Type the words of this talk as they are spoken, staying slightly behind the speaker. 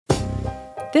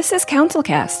This is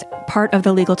CounselCast, part of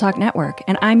the Legal Talk Network,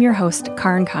 and I'm your host,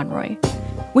 Karin Conroy.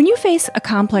 When you face a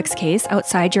complex case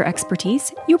outside your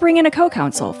expertise, you bring in a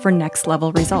co-counsel for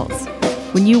next-level results.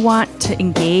 When you want to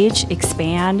engage,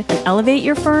 expand, and elevate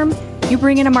your firm, you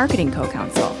bring in a marketing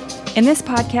co-counsel. In this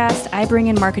podcast, I bring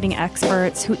in marketing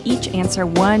experts who each answer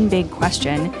one big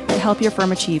question to help your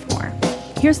firm achieve more.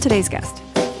 Here's today's guest.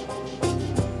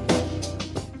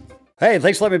 Hey,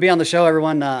 thanks for letting me be on the show,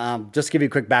 everyone. Just to give you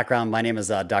a quick background, my name is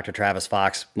Dr. Travis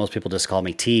Fox. Most people just call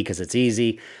me T because it's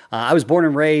easy. I was born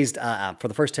and raised for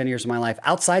the first 10 years of my life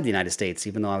outside the United States,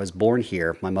 even though I was born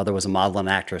here. My mother was a model and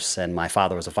actress, and my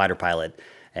father was a fighter pilot.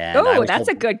 Oh, that's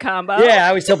a good combo. Yeah, I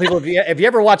always tell people, if you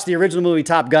ever watched the original movie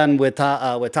Top Gun with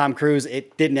Tom Cruise,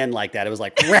 it didn't end like that. It was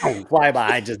like, fly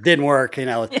by. It just didn't work, you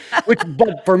know.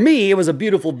 But for me, it was a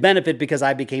beautiful benefit because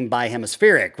I became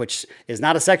bihemispheric, which is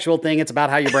not a sexual thing. It's about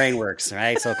how your brain works,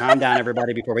 right? So calm down,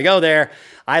 everybody, before we go there.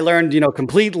 I learned,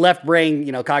 complete left brain,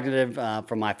 cognitive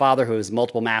from my father, who has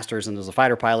multiple masters and was a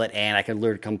fighter pilot, and I could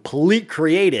learn complete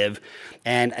creative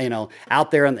and,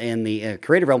 out there in the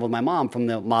creative realm with my mom from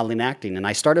the modeling and acting. And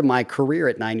I started my career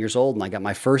at 9 years old, and I got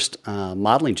my first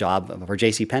modeling job for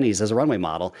JCPenney's as a runway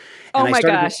model. And oh my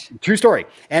gosh. True story.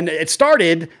 And it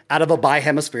started out of a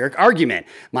bihemispheric argument.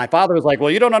 My father was like, well,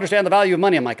 you don't understand the value of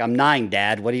money. I'm like, I'm 9,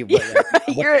 Dad. What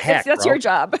the heck, that's bro? your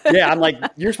job. Yeah, I'm like,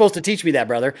 you're supposed to teach me that,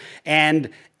 brother. And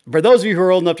for those of you who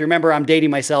are old enough to remember, I'm dating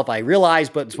myself, I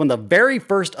realize, but it's when the very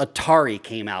first Atari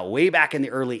came out way back in the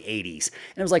early 80s.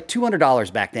 And it was like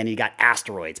 $200 back then. You got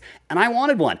Asteroids. And I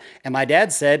wanted one. And my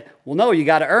dad said, well, no, you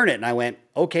got to earn it. And I went,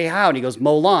 okay, how? And he goes,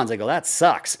 mow lawns. I go, that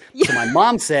sucks. Yeah. So my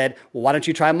mom said, well, why don't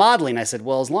you try modeling? I said,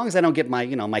 well, as long as I don't get my,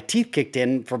 my teeth kicked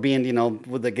in for being,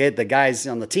 with the guys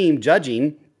on the team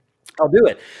judging, I'll do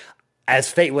it. As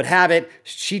fate would have it,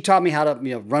 she taught me how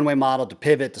to, runway model, to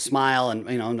pivot, to smile.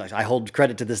 And, I hold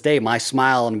credit to this day. My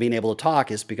smile and being able to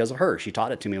talk is because of her. She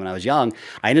taught it to me when I was young.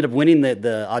 I ended up winning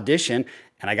the audition,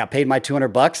 and I got paid my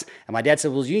 $200. And my dad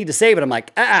said, well, you need to save it. I'm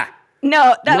like,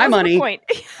 no, that's my money. The point.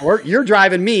 Or you're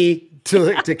driving me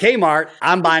to Kmart,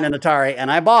 I'm buying an Atari, and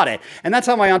I bought it. And that's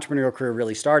how my entrepreneurial career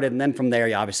really started. And then from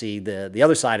there, obviously, the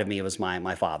other side of me was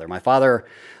my father. My father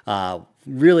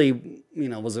really,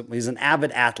 he's an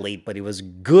avid athlete, but he was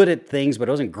good at things, but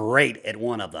wasn't great at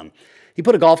one of them. He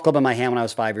put a golf club in my hand when I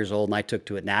was 5 years old, and I took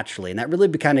to it naturally. And that really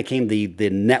kind of became the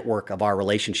network of our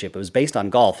relationship. It was based on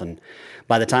golf. And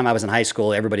by the time I was in high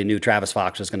school, everybody knew Travis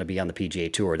Fox was going to be on the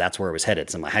PGA Tour. That's where it was headed.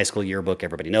 It's in my high school yearbook.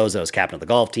 Everybody knows I was captain of the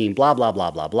golf team, blah, blah, blah,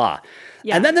 blah, blah.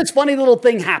 Yeah. And then this funny little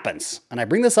thing happens. And I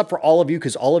bring this up for all of you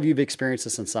because all of you have experienced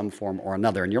this in some form or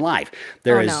another in your life.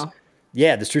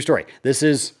 Yeah, this is a true story. This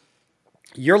is...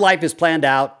 Your life is planned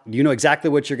out. You know exactly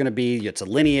what you're going to be. It's a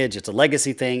lineage. It's a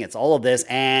legacy thing. It's all of this.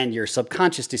 And your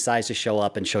subconscious decides to show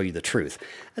up and show you the truth.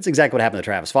 That's exactly what happened to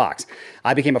Travis Fox.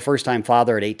 I became a first-time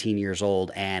father at 18 years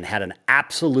old and had an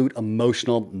absolute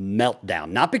emotional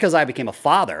meltdown. Not because I became a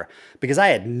father, because I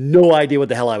had no idea what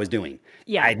the hell I was doing.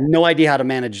 Yeah. I had no idea how to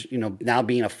manage, now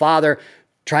being a father,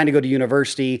 trying to go to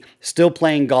university, still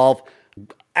playing golf,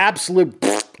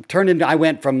 I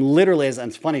went from literally, and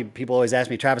it's funny, people always ask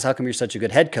me, Travis, how come you're such a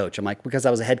good head coach? I'm like, because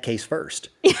I was a head case first.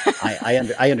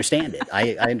 I understand it.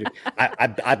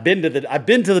 I've been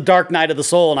to the dark night of the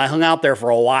soul, and I hung out there for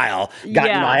a while.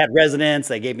 I had residence.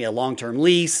 They gave me a long-term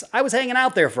lease. I was hanging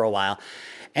out there for a while.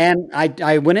 And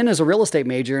I went in as a real estate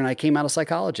major, and I came out a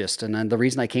psychologist. And then the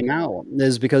reason I came out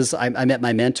is because I met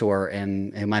my mentor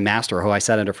and my master, who I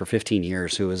sat under for 15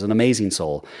 years, who was an amazing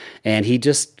soul. And he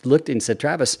just looked and said,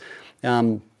 Travis,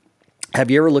 have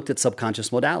you ever looked at subconscious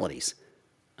modalities?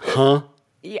 Huh?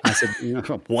 Yeah. I said,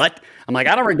 what? I'm like,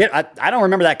 I don't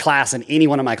remember that class in any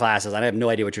one of my classes. I have no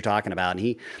idea what you're talking about. And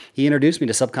he introduced me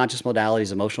to subconscious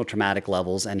modalities, emotional traumatic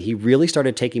levels, and he really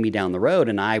started taking me down the road.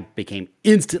 And I became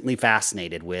instantly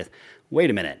fascinated with,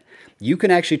 wait a minute, you can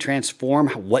actually transform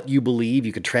what you believe.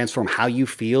 You can transform how you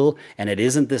feel. And it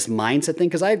isn't this mindset thing.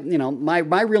 Because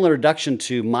my real introduction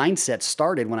to mindset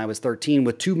started when I was 13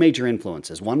 with two major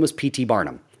influences. One was P.T.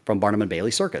 Barnum from Barnum and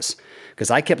Bailey Circus. Because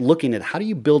I kept looking at how do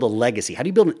you build a legacy? How do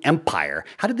you build an empire?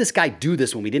 How did this guy do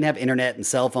this when we didn't have internet and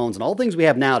cell phones and all the things we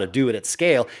have now to do it at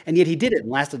scale? And yet he did it and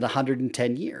lasted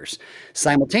 110 years.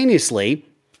 Simultaneously,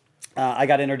 I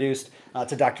got introduced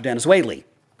to Dr. Dennis Waitley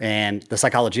and The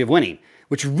Psychology of Winning,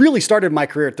 which really started my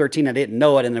career at 13. I didn't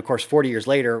know it. And of course, 40 years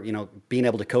later, being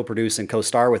able to co-produce and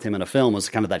co-star with him in a film was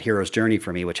kind of that hero's journey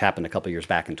for me, which happened a couple of years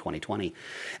back in 2020.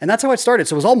 And that's how it started.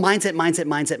 So it was all mindset.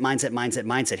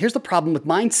 Here's the problem with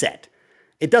mindset.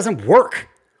 It doesn't work.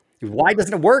 Why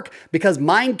doesn't it work? Because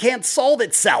mind can't solve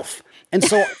itself. And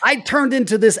so I turned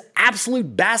into this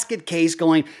absolute basket case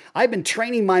going, I've been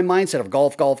training my mindset of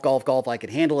golf, golf, golf, golf. I can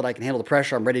handle it. I can handle the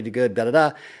pressure. I'm ready to go, da, da,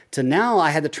 da. To now I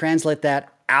had to translate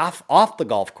that off the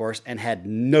golf course and had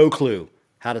no clue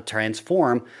how to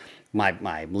transform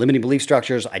my limiting belief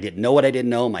structures. I didn't know what I didn't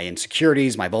know, my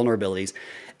insecurities, my vulnerabilities.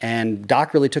 And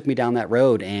Doc really took me down that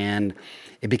road, and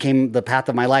it became the path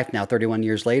of my life now 31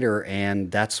 years later.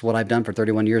 And that's what I've done for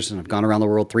 31 years. And I've gone around the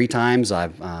world 3 times.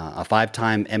 I've a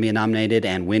 5-time Emmy nominated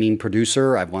and winning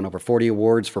producer. I've won over 40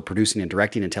 awards for producing and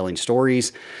directing and telling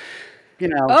stories.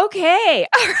 Okay.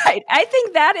 All right. I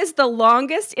think that is the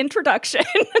longest introduction.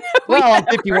 Well, I'm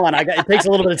 51. It takes a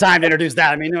little bit of time to introduce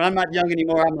that. I mean, I'm not young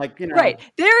anymore. I'm like, Right.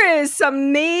 There is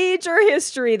some major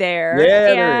history there.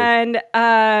 Yeah,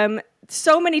 and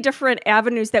so many different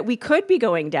avenues that we could be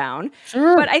going down.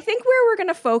 Sure. But I think where we're going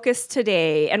to focus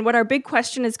today and what our big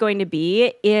question is going to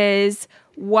be is,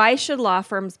 why should law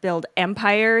firms build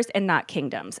empires and not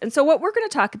kingdoms? And so what we're going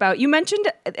to talk about, you mentioned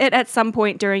it at some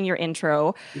point during your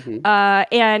intro.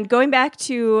 And going back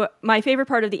to my favorite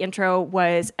part of the intro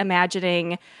was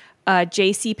imagining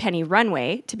J.C. Penney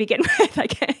runway to begin with.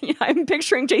 I'm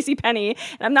picturing J.C. Penney,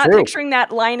 and I'm not picturing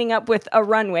that lining up with a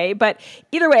runway. But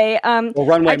either way,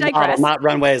 runway model, not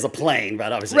runway as a plane,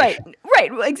 but obviously.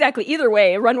 Right, exactly. Either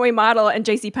way, runway model and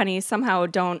J.C. Penney somehow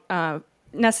don't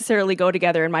necessarily go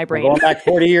together in my brain. We're going back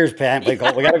 40 years, Pat. We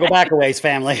got to go back a ways,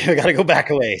 family. We got to go back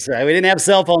a ways, right? We didn't have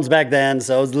cell phones back then,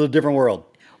 so it was a little different world.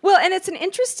 Well, and it's an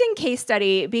interesting case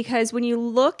study because when you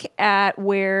look at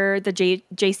where the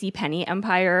J.C. Penney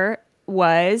empire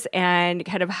was and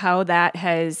kind of how that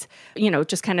has,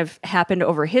 just kind of happened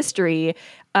over history,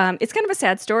 it's kind of a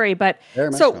sad story. But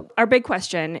so our big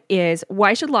question is,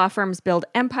 why should law firms build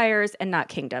empires and not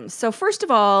kingdoms? So first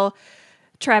of all,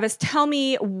 Travis, tell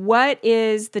me, what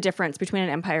is the difference between an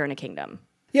empire and a kingdom?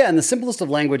 Yeah, in the simplest of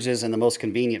languages and the most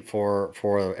convenient for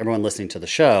everyone listening to the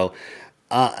show,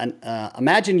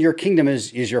 imagine your kingdom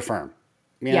is your firm.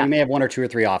 You may have 1 or 2 or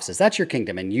 3 offices. That's your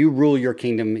kingdom, and you rule your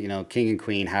kingdom. King and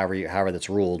queen, however that's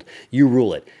ruled, you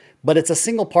rule it. But it's a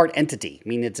single part entity. I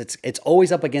mean, it's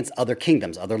always up against other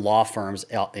kingdoms, other law firms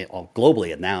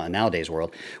globally in nowadays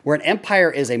world. Where an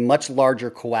empire is a much larger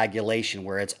coagulation,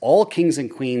 where it's all kings and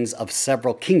queens of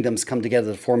several kingdoms come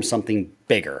together to form something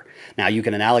bigger. Now, you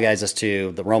can analogize this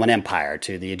to the Roman Empire,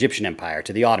 to the Egyptian Empire,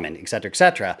 to the Ottoman, et cetera, et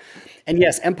cetera. And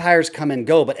yes, empires come and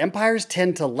go, but empires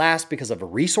tend to last because of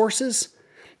resources,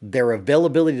 their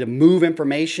availability to move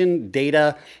information,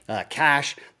 data,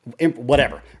 cash,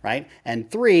 whatever, right? And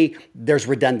 3, there's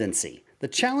redundancy. The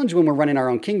challenge when we're running our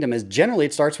own kingdom is generally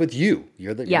it starts with you.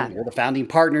 You're the founding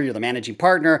partner, you're the managing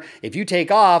partner. If you take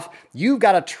off, you've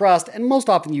got to trust, and most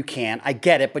often you can, I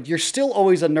get it, but you're still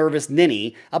always a nervous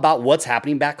ninny about what's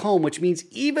happening back home, which means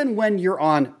even when you're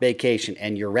on vacation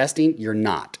and you're resting, you're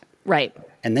not. Right.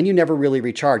 And then you never really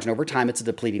recharge. And over time, it's a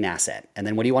depleting asset. And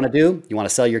then what do you want to do? You want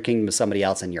to sell your kingdom to somebody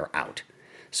else and you're out.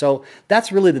 So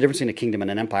that's really the difference between a kingdom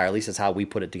and an empire. At least that's how we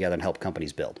put it together and help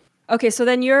companies build. Okay, so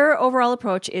then your overall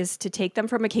approach is to take them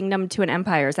from a kingdom to an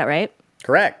empire. Is that right?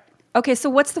 Correct. Okay, so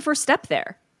what's the first step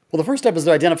there? Well, the first step is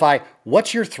to identify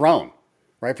what's your throne,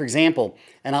 right? For example,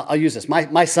 and I'll use this.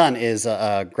 My son is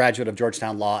a graduate of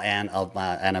Georgetown Law and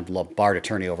a barred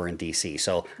attorney over in D.C.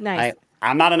 So nice.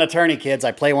 I'm not an attorney, kids.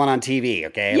 I play one on TV,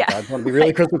 okay? Yeah. I want to be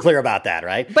really crystal clear about that,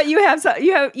 right? But you have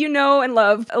and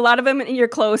love a lot of them in your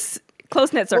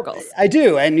close-knit circles. Well, I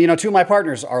do. And, 2 of my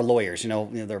partners are lawyers.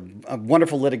 They're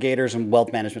wonderful litigators and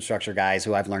wealth management structure guys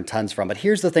who I've learned tons from. But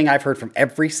here's the thing I've heard from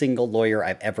every single lawyer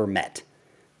I've ever met.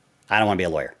 I don't want to be a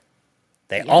lawyer.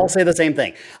 They all say the same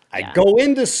thing. I go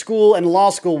into school and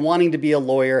law school wanting to be a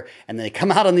lawyer, and they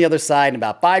come out on the other side, and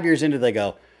about 5 years into it, they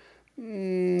go,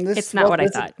 it's not what I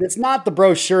thought. It's not the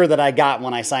brochure that I got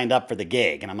when I signed up for the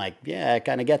gig. And I'm like, yeah, I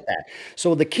kind of get that.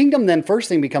 So the kingdom then first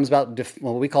thing becomes about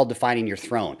what we call defining your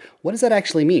throne. What does that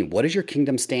actually mean? What does your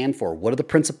kingdom stand for? What are the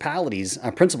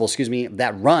principles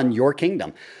that run your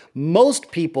kingdom?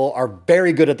 Most people are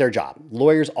very good at their job.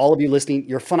 Lawyers, all of you listening,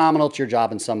 you're phenomenal at your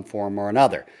job in some form or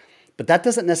another. But that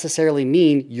doesn't necessarily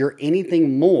mean you're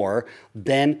anything more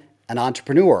than an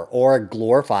entrepreneur or a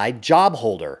glorified job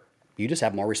holder. You just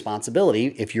have more responsibility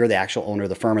if you're the actual owner of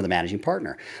the firm or the managing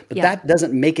partner. But that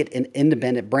doesn't make it an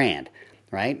independent brand,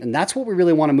 right? And that's what we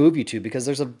really want to move you to, because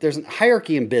there's a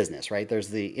hierarchy in business, right? There's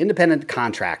the independent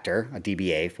contractor, a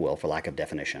DBA, if you will, for lack of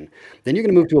definition. Then you're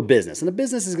going to move to a business. And the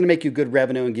business is going to make you good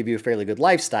revenue and give you a fairly good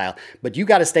lifestyle, but you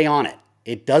got to stay on it.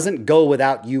 It doesn't go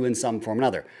without you in some form or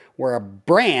another. Where a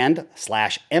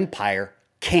brand/empire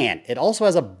can. It also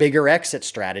has a bigger exit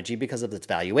strategy because of its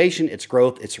valuation, its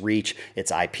growth, its reach,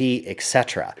 its IP,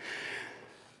 etc.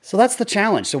 So that's the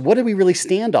challenge. So what do we really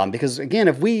stand on? Because again,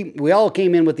 if we all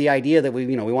came in with the idea that we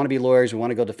want to be lawyers, we want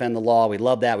to go defend the law, we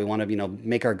love that, we want to,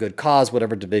 make our good cause,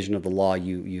 whatever division of the law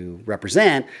you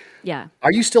represent. Yeah.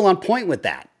 Are you still on point with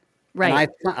that? Right.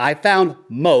 And I found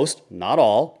most, not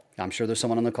all. I'm sure there's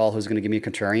someone on the call who's going to give me a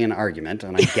contrarian argument,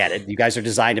 and I get it. You guys are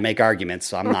designed to make arguments,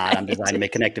 so I'm not. Right. I'm designed to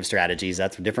make connective strategies.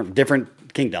 That's a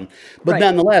different kingdom. But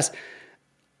nonetheless,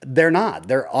 they're not.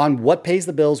 They're on what pays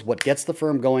the bills, what gets the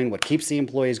firm going, what keeps the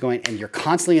employees going. And you're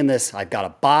constantly in this, I've got to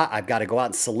buy, I've got to go out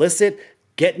and solicit,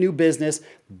 get new business,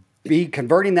 be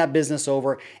converting that business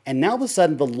over. And now all of a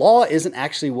sudden, the law isn't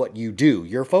actually what you do.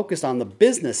 You're focused on the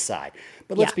business side.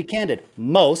 But let's be candid.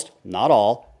 Most, not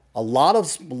all, a lot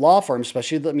of law firms,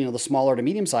 especially the smaller to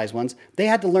medium-sized ones, they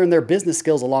had to learn their business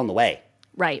skills along the way.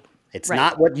 Right. It's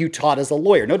not what you taught as a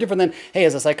lawyer. No different than, hey,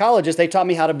 as a psychologist, they taught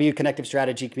me how to be connective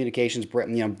strategy, communications,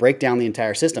 break down the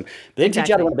entire system. But they didn't teach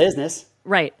you how to run a business.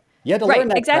 Right. You had to learn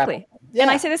that. Exactly. Yeah.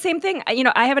 And I say the same thing.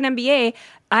 I have an MBA.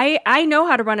 I know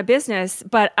how to run a business,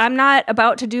 but I'm not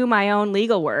about to do my own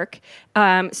legal work.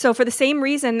 So for the same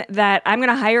reason that I'm going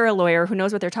to hire a lawyer who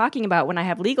knows what they're talking about when I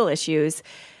have legal issues,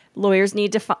 lawyers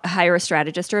need to hire a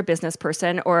strategist or a business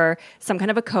person or some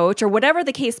kind of a coach or whatever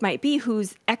the case might be,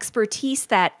 whose expertise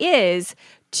that is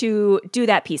to do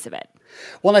that piece of it.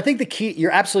 Well, and I think the key,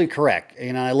 you're absolutely correct.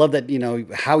 And I love that,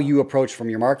 how you approach from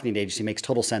your marketing agency makes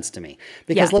total sense to me.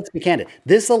 Because let's be candid,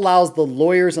 this allows the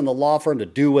lawyers and the law firm to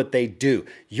do what they do.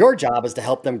 Your job is to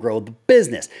help them grow the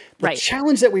business. The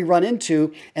challenge that we run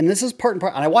into, and this is part and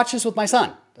part, and I watch this with my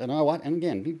son. And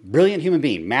again, brilliant human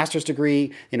being, master's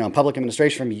degree, in public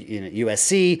administration from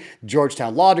USC,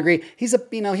 Georgetown law degree. He's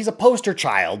a poster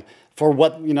child for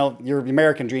what, your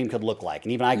American dream could look like.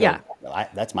 And even I go,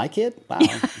 that's my kid? Wow.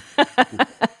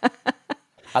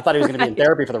 I thought he was going to be in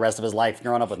therapy for the rest of his life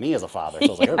growing up with me as a father. So I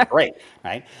was like, oh, great,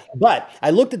 right? But I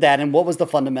looked at that, and what was the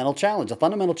fundamental challenge? The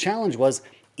fundamental challenge was,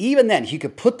 even then, he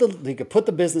could put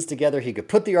the business together, he could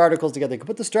put the articles together, he could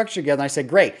put the structure together. And I said,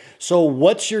 great. So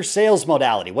what's your sales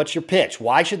modality? What's your pitch?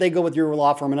 Why should they go with your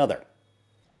law firm and other?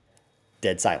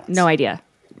 Dead silence. No idea.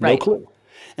 Right. No clue.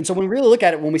 And so when we really look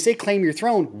at it, when we say claim your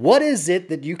throne, what is it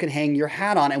that you can hang your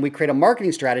hat on? And we create a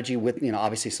marketing strategy with,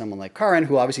 obviously someone like Karin,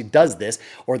 who obviously does this,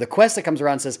 or the Quest that comes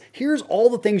around and says, here's all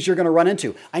the things you're going to run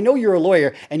into. I know you're a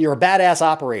lawyer and you're a badass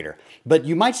operator, but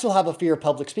you might still have a fear of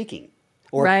public speaking.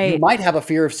 Or you might have a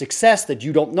fear of success that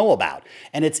you don't know about.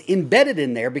 And it's embedded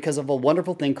in there because of a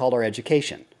wonderful thing called our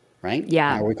education, right?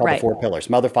 Yeah. Or we call the 4 pillars: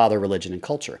 mother, father, religion, and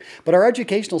culture. But our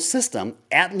educational system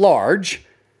at large,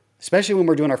 especially when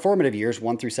we're doing our formative years,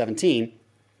 1 through 17,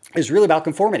 is really about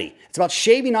conformity. It's about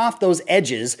shaving off those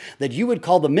edges that you would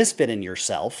call the misfit in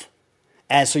yourself,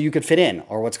 as so you could fit in,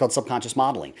 or what's called subconscious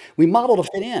modeling. We model to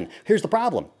fit in. Here's the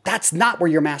problem. That's not where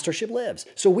your mastership lives.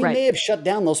 So we may have shut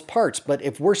down those parts, but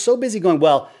if we're so busy going,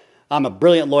 well, I'm a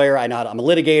brilliant lawyer, I'm a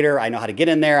litigator, I know how to get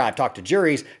in there, I've talked to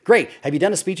juries. Great. Have you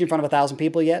done a speech in front of 1,000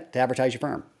 people yet to advertise your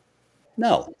firm?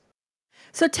 No.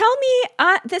 So tell me,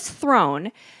 this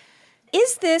throne,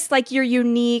 is this like your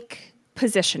unique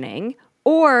positioning?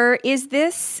 Or is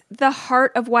this the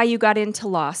heart of why you got into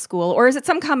law school? Or is it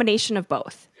some combination of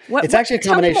both? It's actually a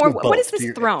combination of both. What is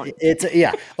this throne?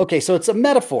 Okay, so it's a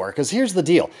metaphor, because here's the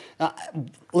deal.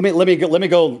 Let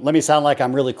me sound like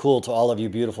I'm really cool to all of you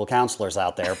beautiful counselors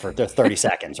out there for 30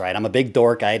 seconds, right? I'm a big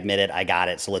dork. I admit it. I got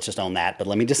it. So let's just own that. But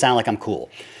let me just sound like I'm cool.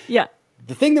 Yeah.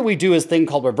 The thing that we do is a thing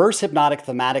called reverse hypnotic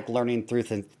thematic learning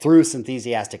through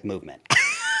synthesiastic movement.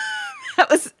 That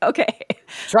was okay.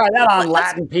 Try that on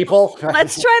Latin, people.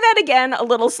 Let's try that again a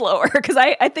little slower, because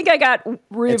I think I got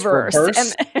reverse.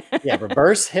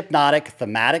 Reverse hypnotic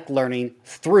thematic learning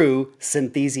through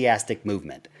synthesiastic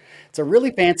movement. It's a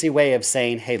really fancy way of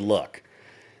saying, hey, look,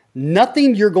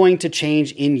 nothing you're going to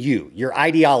change in you, your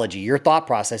ideology, your thought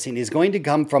processing is going to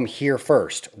come from here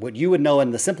first. What you would know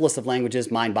in the simplest of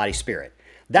languages, mind, body, spirit.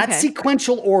 That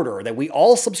sequential order that we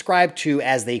all subscribe to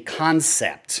as a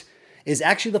concept is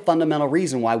actually the fundamental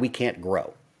reason why we can't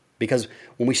grow. Because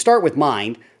when we start with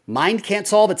mind can't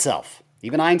solve itself.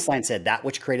 Even Einstein said that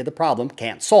which created the problem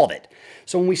can't solve it.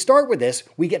 So when we start with this,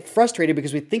 we get frustrated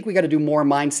because we think we got to do more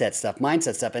mindset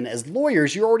stuff. And as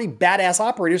lawyers, you're already badass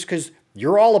operators because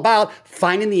you're all about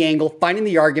finding the angle, finding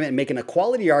the argument, making a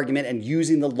quality argument, and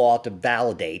using the law to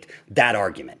validate that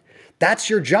argument. That's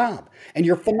your job. And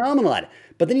you're phenomenal at it.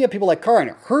 But then you have people like Karin.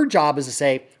 Her job is to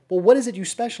say, well, what is it you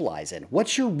specialize in?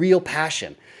 What's your real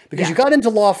passion? Because you got into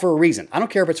law for a reason. I don't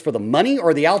care if it's for the money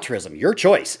or the altruism, your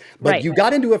choice. But you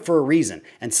got into it for a reason.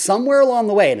 And somewhere along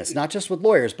the way, and it's not just with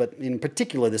lawyers, but in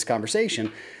particular this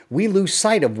conversation, we lose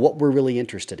sight of what we're really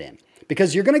interested in.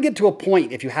 Because you're going to get to a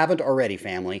point, if you haven't already,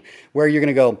 family, where you're going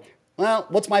to go, well,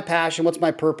 what's my passion? What's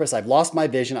my purpose? I've lost my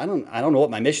vision. I don't know what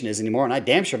my mission is anymore, and I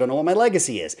damn sure don't know what my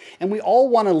legacy is. And we all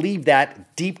want to leave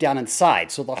that deep down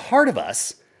inside. So the heart of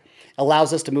us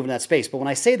allows us to move in that space. But when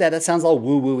I say that, that sounds all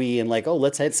woo-woo-y and like, oh,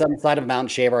 let's hit some side of a mountain,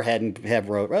 shave our head, and have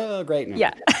road. Oh, great. No,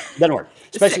 Yeah. doesn't work.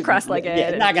 Just sit cross-legged.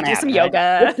 Yeah, not going to happen. Do some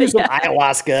yoga. Let's do some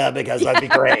ayahuasca because that'd be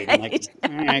great. I'm like,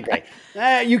 all right,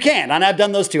 great. You can. And I've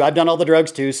done those too. I've done all the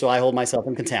drugs too, so I hold myself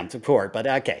in contempt of court. But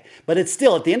okay. But it's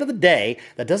still, at the end of the day,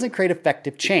 that doesn't create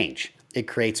effective change. It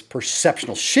creates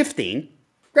perceptual shifting.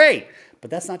 Great.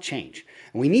 But that's not change.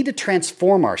 And we need to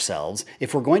transform ourselves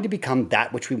if we're going to become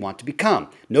that which we want to become.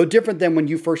 No different than when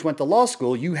you first went to law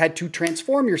school, you had to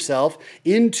transform yourself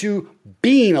into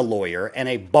being a lawyer and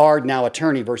a barred now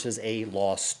attorney versus a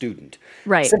law student.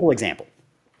 Right. Simple example.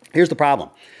 Here's the problem.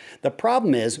 The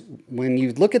problem is when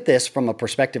you look at this from a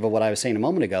perspective of what I was saying a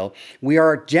moment ago, we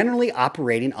are generally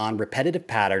operating on repetitive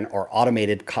pattern or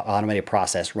automated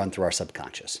process run through our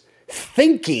subconscious,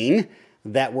 thinking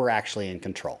that we're actually in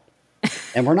control.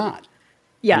 And we're not.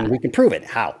 Yeah. And we can prove it.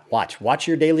 How? Watch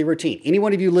your daily routine. Any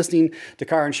one of you listening to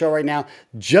Karin Show right now,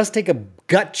 just take a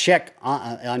gut check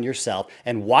on yourself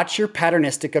and watch your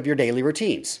patternistic of your daily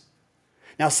routines.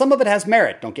 Now, some of it has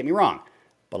merit, don't get me wrong,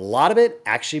 but a lot of it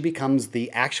actually becomes the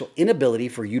actual inability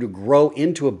for you to grow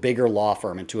into a bigger law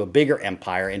firm, into a bigger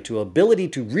empire, into ability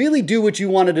to really do what you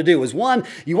wanted to do. Is one,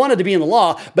 you wanted to be in the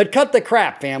law, but cut the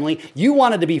crap, family. You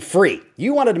wanted to be free.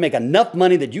 You wanted to make enough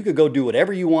money that you could go do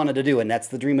whatever you wanted to do. And that's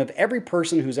the dream of every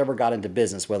person who's ever got into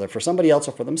business, whether for somebody else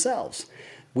or for themselves.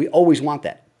 We always want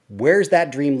that. Where's that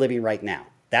dream living right now?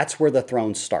 That's where the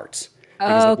throne starts.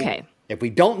 Okay. If we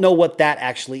don't know what that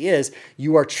actually is,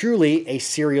 you are truly a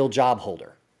serial job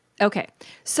holder. Okay.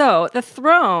 So the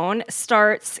throne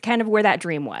starts kind of where that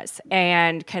dream was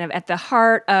and kind of at the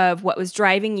heart of what was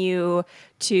driving you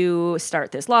to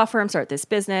start this law firm, start this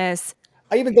business.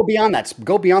 I even go beyond that.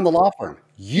 Go beyond the law firm.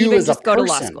 You Even as a just go person.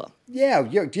 to law school. Yeah.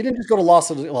 You didn't just go to law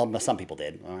school. Well, some people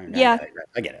did. Yeah.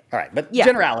 I get it. All right. But Yeah.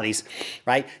 generalities,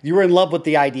 right? You were in love with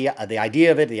the idea of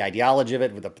it, the ideology of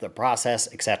it, with the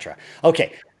process, etc.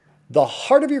 Okay. The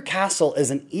heart of your castle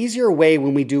is an easier way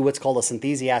when we do what's called a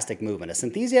synthesiastic movement. A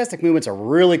synthesiastic movement's a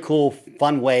really cool,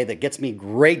 fun way that gets me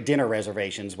great dinner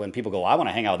reservations when people go, I want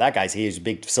to hang out with that guy. He uses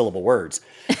big syllable words.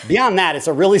 Beyond that, it's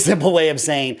a really simple way of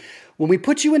saying, when we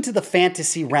put you into the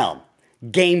fantasy realm,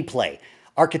 gameplay,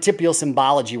 archetypal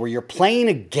symbology, where you're playing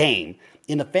a game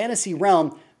in the fantasy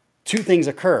realm, two things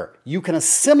occur. You can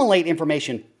assimilate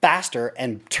information faster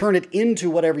and turn it into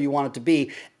whatever you want it to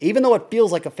be. Even though it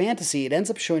feels like a fantasy, it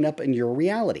ends up showing up in your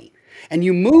reality. And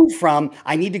you move from,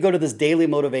 I need to go to this daily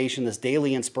motivation, this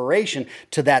daily inspiration,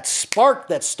 to that spark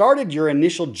that started your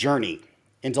initial journey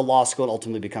into law school and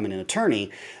ultimately becoming an attorney,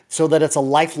 so that it's a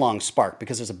lifelong spark.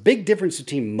 Because there's a big difference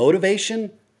between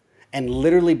motivation and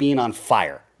literally being on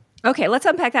fire. Okay, let's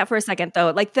unpack that for a second,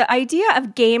 though. Like the idea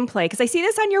of gameplay, because I see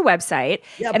this on your website,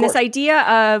 and this idea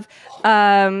of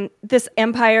this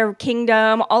empire,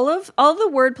 kingdom, all of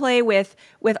the wordplay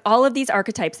with all of these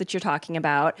archetypes that you're talking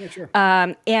about. Yeah, sure.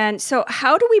 And so,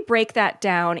 how do we break that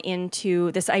down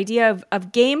into this idea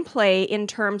of gameplay in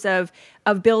terms of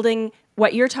building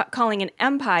what you're calling an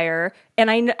empire? And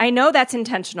I know that's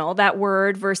intentional, that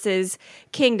word versus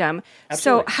kingdom.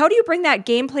 Absolutely. So, how do you bring that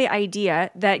gameplay idea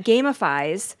that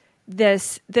gamifies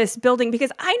this building?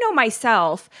 Because I know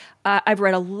myself, I've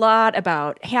read a lot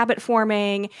about habit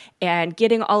forming and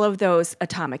getting all of those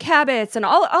atomic habits and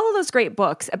all of those great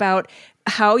books about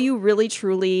how you really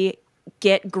truly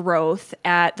get growth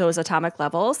at those atomic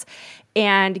levels.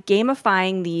 And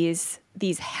gamifying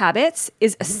these habits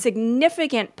is a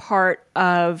significant part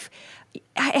of,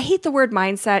 I hate the word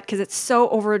mindset because it's so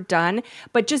overdone,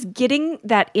 but just getting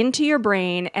that into your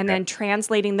brain and then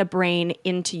translating the brain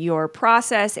into your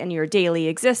process and your daily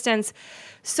existence.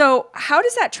 So how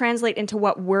does that translate into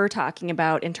what we're talking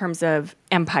about in terms of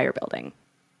empire building?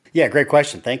 Yeah, great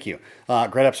question. Thank you.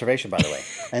 Great observation, by the way.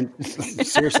 And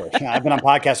seriously, I've been on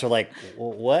podcasts where like,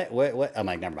 what? I'm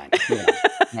like, never mind.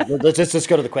 Let's just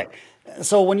go to the quick.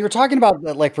 So when you're talking about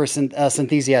like for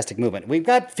synthesiastic movement, we've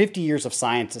got 50 years of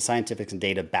scientific and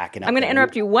data backing up. I'm going to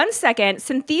interrupt you 1 second.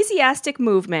 Synthesiastic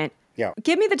movement. Yeah.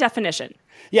 Give me the definition.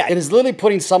 Yeah, it is literally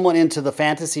putting someone into the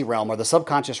fantasy realm or the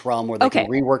subconscious realm where they can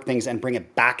rework things and bring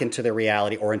it back into their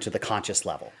reality or into the conscious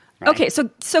level. Right? Okay,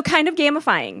 so kind of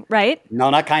gamifying, right? No,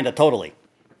 not kind of, totally.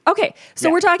 Okay, so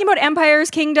Yeah. we're talking about empires,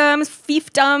 kingdoms,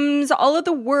 fiefdoms, all of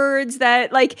the words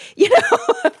that, like,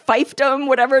 fiefdom,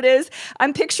 whatever it is.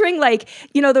 I'm picturing, like,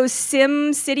 those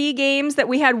Sim City games that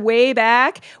we had way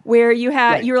back, where you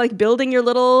Right. were like building your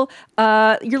little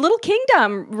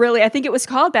kingdom. Really, I think it was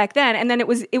called back then, and then it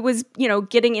was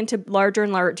getting into larger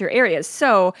and larger areas.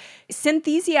 So,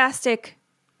 synthesiastic.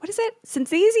 What is it?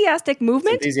 Synthesiastic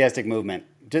movement. Enthusiastic movement.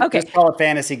 Okay. Just call it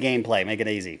fantasy gameplay. Make it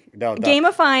easy. Don't.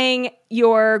 Gamifying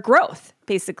your growth,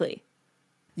 basically.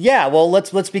 Yeah, well,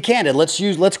 let's be candid.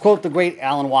 Let's quote the great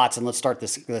Alan Watts, and let's start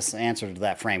this answer to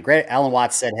that frame. Great Alan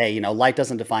Watts said, "Hey, life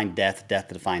doesn't define death; death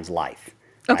defines life."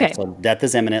 Right? Okay. So death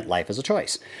is imminent. Life is a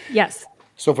choice. Yes.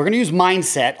 So if we're going to use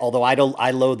mindset, although I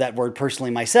loathe that word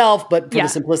personally myself, but for Yeah. the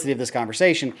simplicity of this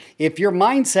conversation, if your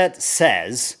mindset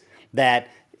says that,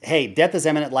 hey, death is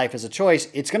imminent, life is a choice,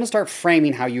 it's going to start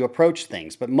framing how you approach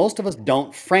things. But most of us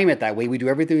don't frame it that way. We do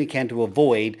everything we can to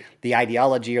avoid the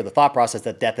ideology or the thought process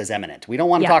that death is imminent. We don't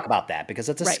want to Yeah. talk about that because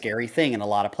it's a Right. scary thing in a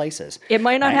lot of places. It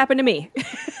might not Right? happen to me.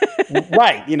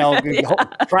 Right.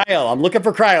 Cryo. I'm looking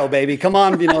for cryo, baby. Come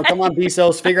on, come on,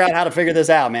 Bezos, figure out how to figure this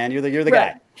out, man. You're the Right.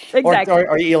 guy. Exactly.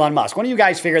 Or Elon Musk. One of you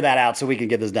guys figure that out so we can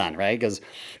get this done, right?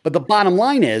 But the bottom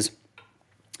line is,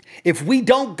 if we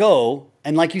don't go,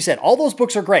 and like you said, all those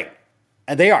books are great.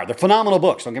 And they're phenomenal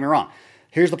books, don't get me wrong.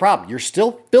 Here's the problem. You're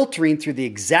still filtering through the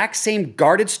exact same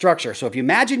guarded structure. So if you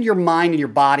imagine your mind and your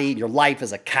body, your life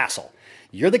as a castle,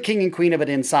 you're the king and queen of it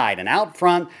inside. And out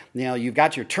front, you've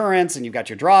got your turrets and you've got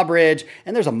your drawbridge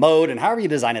and there's a moat, and however you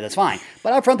design it, that's fine.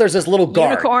 But out front, there's this little guard.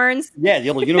 Unicorns. Yeah, the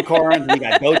little unicorns, and you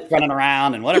got goats running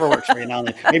around and whatever works for you.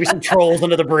 Maybe some trolls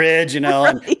under the bridge, and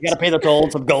you got to pay the toll,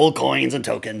 some gold coins and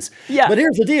tokens. Yeah. But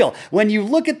here's the deal. When you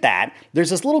look at that,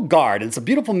 there's this little guard, and it's a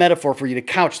beautiful metaphor for you to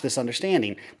couch this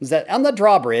understanding, is that on the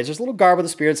drawbridge, there's a little guard with a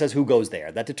spear that says who goes there.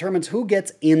 That determines who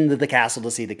gets into the castle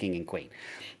to see the king and queen.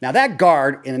 Now, that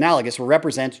guard, in analogous, will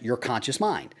represent your conscious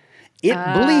mind. It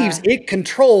believes it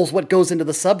controls what goes into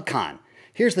the subcon.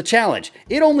 Here's the challenge.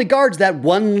 It only guards that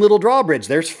one little drawbridge.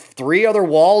 There's 3 other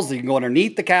walls that you can go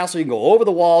underneath the castle, you can go over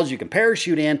the walls, you can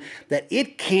parachute in, that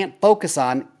it can't focus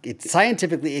on.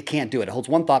 Scientifically, it can't do it. It holds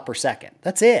 1 thought per second.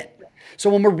 That's it. So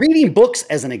when we're reading books,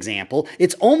 as an example,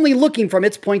 it's only looking from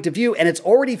its point of view, and it's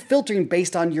already filtering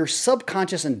based on your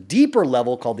subconscious and deeper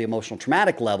level, called the emotional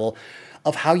traumatic level,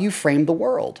 of how you frame the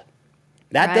world.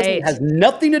 That has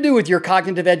nothing to do with your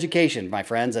cognitive education, my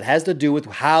friends. It has to do with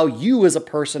how you as a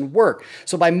person work.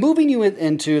 So by moving you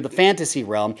into the fantasy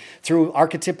realm through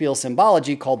archetypal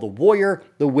symbology called the warrior,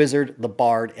 the wizard, the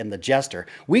bard, and the jester,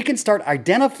 we can start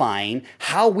identifying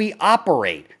how we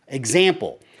operate.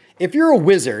 Example, if you're a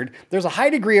wizard, there's a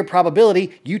high degree of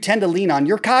probability you tend to lean on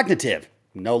your cognitive.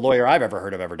 No lawyer I've ever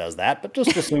heard of ever does that, but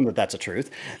just assume that that's a truth.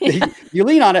 Yeah. You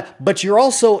lean on it, but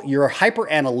you're hyper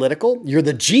analytical. You're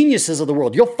the geniuses of the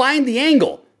world. You'll find the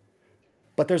angle.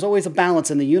 But there's always a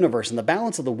balance in the universe. And the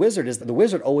balance of the wizard is that the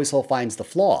wizard always finds the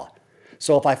flaw.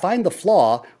 So if I find the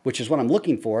flaw, which is what I'm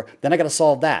looking for, then I got to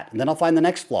solve that. And then I'll find the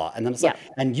next flaw. And then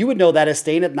and you would know that as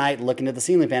staying at night looking at the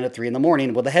ceiling fan at 3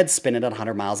 a.m. with the head spinning at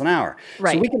 100 miles an hour.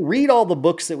 Right. So we can read all the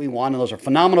books that we want, and those are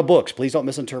phenomenal books. Please don't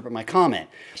misinterpret my comment.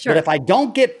 Sure. But if I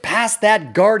don't get past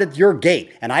that guard at your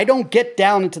gate, and I don't get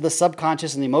down into the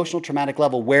subconscious and the emotional traumatic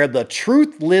level where the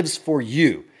truth lives for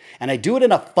you, and I do it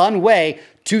in a fun way,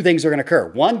 2 things are going to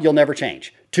occur. 1, you'll never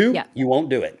change. 2, you won't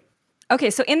do it. Okay,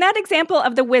 so in that example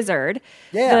of the wizard,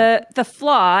 Yeah. the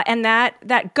flaw and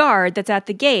that guard that's at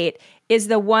the gate is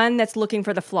the one that's looking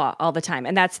for the flaw all the time,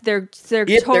 and that's they're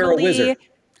If totally they're a wizard.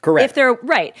 Correct. If they're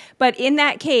right, but in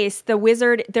that case, the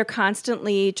wizard, they're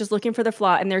constantly just looking for the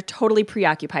flaw, and they're totally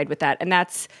preoccupied with that, and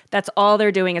that's all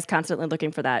they're doing is constantly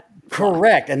looking for that flaw.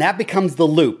 Correct, and that becomes the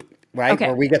loop. Right? Okay.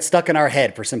 Where we get stuck in our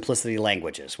head for simplicity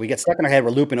languages. We get stuck in our head,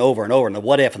 we're looping over and over, and the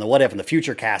what if, and the what if, and the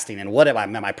future casting, and what if,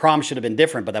 my prom should have been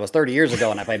different, but that was 30 years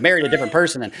ago, and if I married a different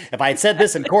person, and if I had said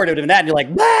this in court, it would have been that, and you're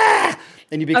like, bah!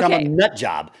 And you become a nut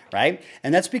job, right?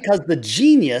 And that's because the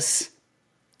genius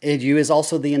in you is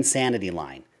also the insanity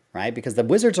line. Right? Because the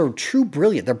wizards are true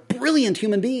brilliant. They're brilliant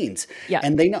human beings. Yeah.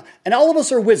 And they know, and all of us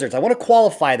are wizards. I want to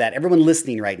qualify that. Everyone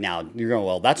listening right now, you're going,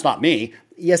 well, that's not me.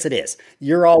 Yes, it is.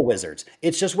 You're all wizards.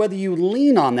 It's just whether you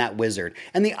lean on that wizard.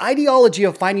 And the ideology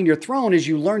of finding your throne is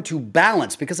you learn to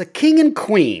balance, because a king and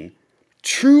queen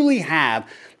truly have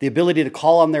the ability to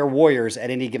call on their warriors at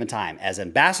any given time as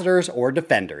ambassadors or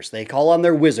defenders. They call on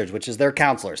their wizards, which is their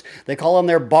counselors. They call on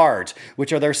their bards,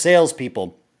 which are their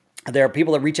salespeople. There are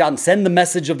people that reach out and send the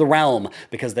message of the realm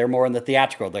because they're more in the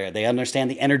theatrical. They understand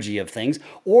the energy of things.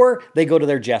 Or they go to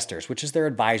their jesters, which is their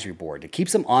advisory board. It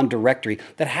keeps them on directory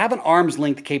that have an arm's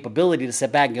length capability to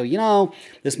sit back and go,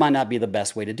 this might not be the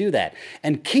best way to do that.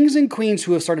 And kings and queens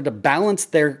who have started to balance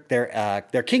their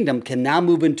kingdom can now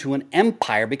move into an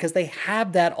empire because they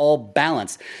have that all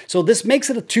balanced. So this makes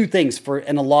it two things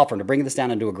in a law firm, to bring this down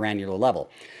into a granular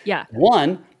level. Yeah.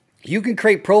 One, you can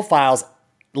create profiles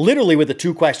literally with the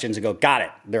two questions and go, got it.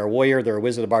 They're a warrior, they're a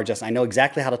wizard of bar justice. I know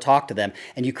exactly how to talk to them.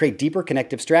 And you create deeper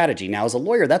connective strategy. Now, as a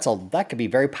lawyer, that could be a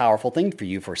very powerful thing for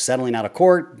you for settling out of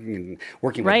court,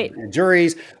 working with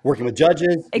juries, working with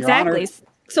judges. Exactly.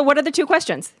 So what are the two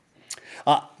questions?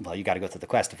 Well, you got to go through the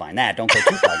quest to find that. Don't go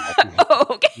too far. Oh,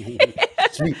 okay.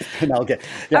 Sweet. No, okay.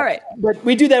 Yeah. All right. But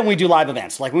we do that when we do live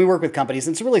events. Like when we work with companies,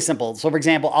 it's really simple. So, for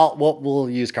example, we'll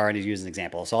use Karin to use an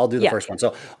example. So I'll do the first one.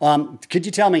 So could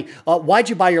you tell me, why'd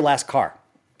you buy your last car?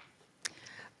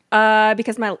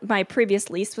 Because my previous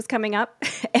lease was coming up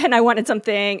and I wanted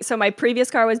something. So my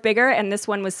previous car was bigger and this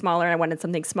one was smaller. And I wanted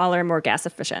something smaller and more gas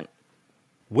efficient.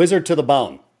 Wizard to the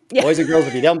bone. Yeah. Boys and girls,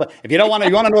 if you don't want to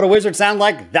know what a wizard sounds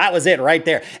like, that was it right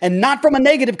there. And not from a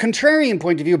negative contrarian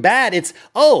point of view, bad. It's,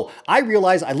 I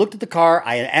realized I looked at the car,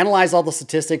 I analyzed all the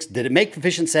statistics. Did it make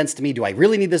sufficient sense to me? Do I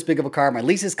really need this big of a car? My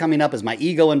lease is coming up. Is my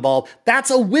ego involved? That's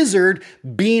a wizard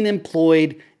being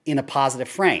employed in a positive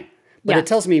frame. But it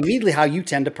tells me immediately how you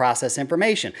tend to process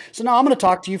information. So now I'm going to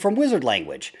talk to you from wizard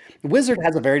language. The wizard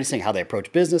has a very distinct how they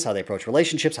approach business, how they approach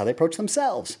relationships, how they approach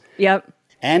themselves. Yep.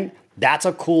 And that's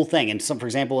a cool thing. And for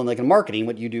example, in marketing,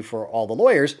 what you do for all the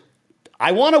lawyers,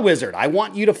 I want a wizard. I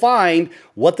want you to find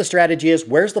what the strategy is,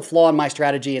 where's the flaw in my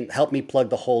strategy, and help me plug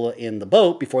the hole in the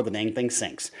boat before the dang thing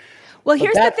sinks. Well,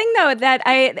 here's the thing, though, that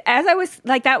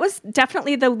that was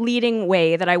definitely the leading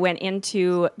way that I went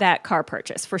into that car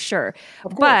purchase, for sure.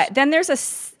 But then there's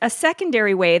a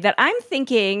secondary way that I'm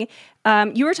thinking.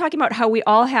 You were talking about how we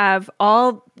all have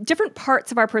all different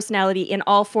parts of our personality in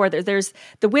all four. There's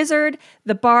the wizard,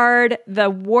 the bard,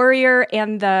 the warrior,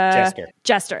 and the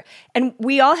jester. And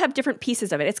we all have different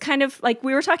pieces of it. It's kind of like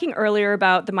we were talking earlier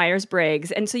about the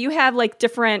Myers-Briggs. And so you have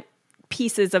different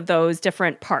pieces of those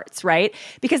different parts, right?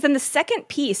 Because then the second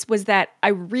piece was that I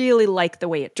really like the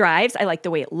way it drives. I like the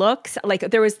way it looks.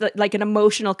 There was an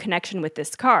emotional connection with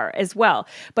this car as well.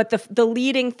 But the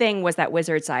leading thing was that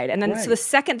wizard side. And then so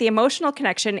the emotional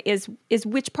connection is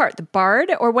which part? The bard,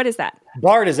 or what is that?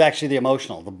 Bard is actually the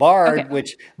emotional. The bard,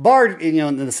 which bard,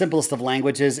 in the simplest of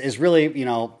languages is really,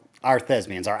 our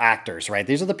thespians, our actors, right?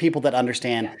 These are the people that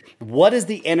understand what is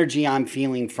the energy I'm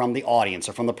feeling from the audience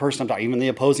or from the person I'm talking, even the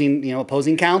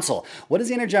opposing counsel. What is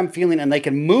the energy I'm feeling? And they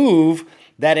can move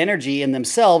that energy in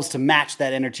themselves to match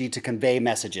that energy to convey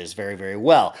messages very, very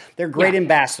well. They're great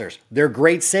ambassadors. They're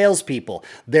great salespeople.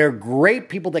 They're great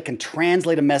people that can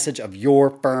translate a message of your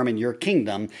firm and your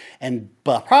kingdom. And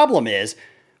the problem is,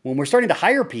 when we're starting to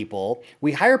hire people,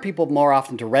 we hire people more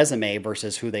often to resume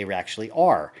versus who they actually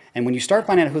are. And when you start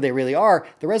finding out who they really are,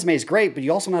 the resume is great, but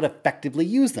you also know how to effectively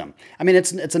use them. I mean,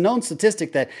 it's a known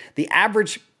statistic that the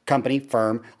average company,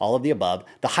 firm, all of the above,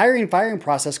 the hiring and firing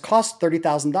process costs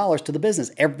 $30,000 to the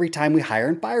business every time we hire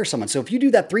and fire someone. So if you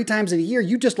do that 3 times in a year,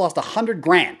 you just lost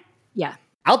 $100,000. Yeah.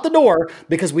 Out the door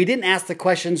because we didn't ask the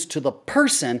questions to the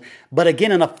person, but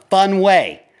again, in a fun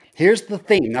way. Here's the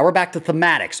theme. Now we're back to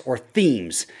thematics or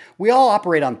themes. We all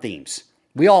operate on themes.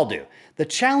 We all do. The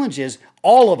challenge is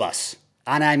all of us,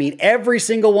 and I mean every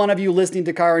single one of you listening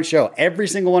to Karin's show, every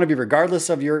single one of you, regardless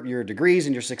of your degrees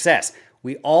and your success,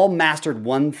 we all mastered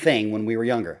one thing when we were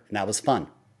younger, and that was fun.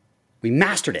 We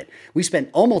mastered it. We spent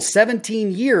almost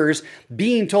 17 years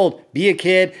being told, be a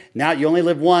kid, now you only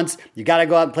live once, you got to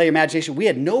go out and play your imagination. We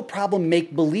had no problem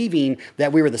believing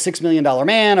that we were the $6 million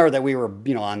man or that we were,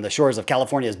 on the shores of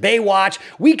California's Baywatch.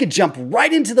 We could jump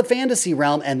right into the fantasy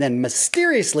realm, and then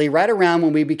mysteriously, right around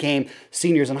when we became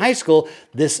seniors in high school,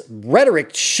 this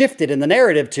rhetoric shifted in the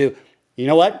narrative to, you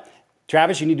know what?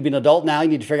 Travis, you need to be an adult now. You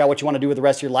need to figure out what you want to do with the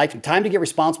rest of your life. Time to get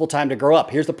responsible, time to grow up.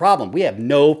 Here's the problem. We have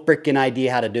no freaking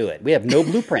idea how to do it. We have no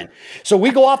blueprint. So we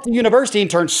go off to university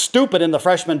and turn stupid in the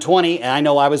freshman 20. And I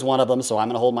know I was one of them, so I'm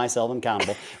going to hold myself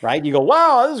accountable, right? You go,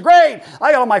 wow, this is great.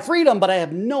 I got all my freedom, but I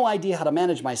have no idea how to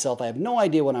manage myself. I have no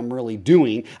idea what I'm really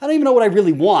doing. I don't even know what I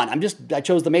really want. I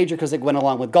chose the major because it went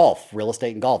along with golf. Real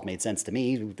estate and golf made sense to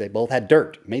me. They both had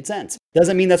dirt. Made sense.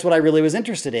 Doesn't mean that's what I really was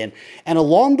interested in. And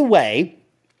along the way,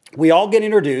 we all get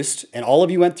introduced, and all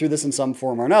of you went through this in some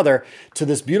form or another, to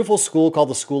this beautiful school called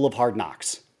the School of Hard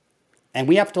Knocks. And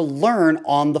we have to learn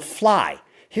on the fly.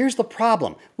 Here's the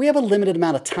problem. We have a limited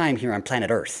amount of time here on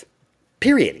planet Earth.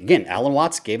 Period. Again, Alan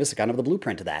Watts gave us kind of the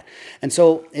blueprint to that. And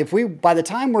so by the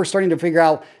time we're starting to figure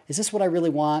out, is this what I really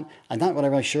want? I'm not what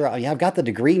I'm really sure. Yeah, I've got the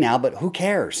degree now, but who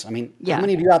cares? I mean, how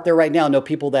many of you out there right now know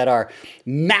people that are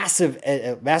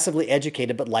massively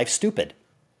educated, but life stupid?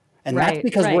 And that's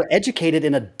because we're educated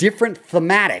in a different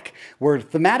thematic. We're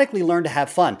thematically learned to have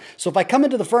fun. So if I come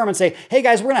into the firm and say, hey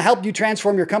guys, we're going to help you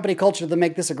transform your company culture to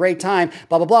make this a great time,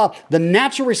 blah, blah, blah. The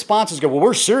natural response is go, well,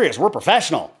 we're serious. We're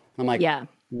professional. I'm like,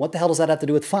 what the hell does that have to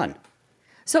do with fun?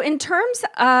 So in terms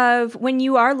of when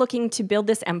you are looking to build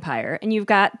this empire and you've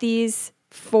got these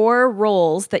 4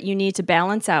 roles that you need to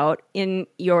balance out in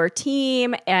your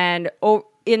team and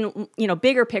in,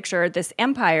 bigger picture, this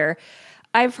empire,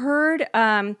 I've heard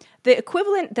the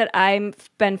equivalent that I've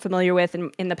been familiar with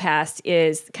in the past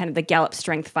is kind of the Gallup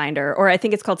Strength Finder, or I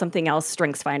think it's called something else,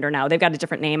 Strengths Finder now. They've got a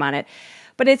different name on it.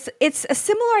 But it's a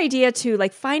similar idea to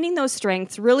like finding those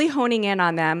strengths, really honing in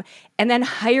on them, and then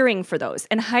hiring for those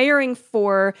and hiring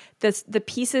for the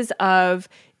pieces of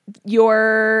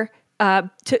your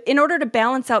in order to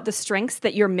balance out the strengths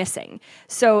that you're missing.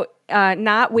 So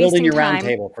not wasting building your time. round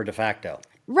table for de facto.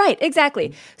 Right,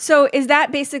 exactly. So is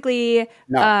that basically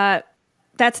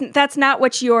that's not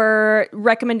what your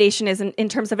recommendation is in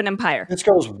terms of an empire? This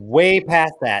goes way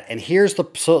past that. And here's the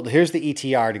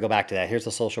ETR to go back to that. Here's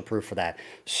the social proof for that.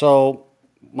 So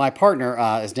my partner,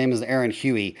 his name is Aaron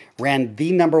Huey, ran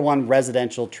the #1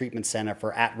 residential treatment center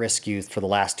for at-risk youth for the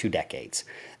last 2 decades.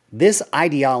 This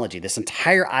ideology, this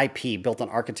entire IP built on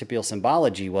archetypal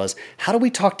symbology was, how do we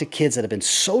talk to kids that have been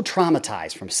so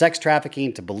traumatized from sex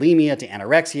trafficking to bulimia to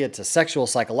anorexia to sexual,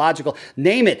 psychological,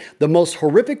 name it, the most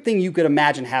horrific thing you could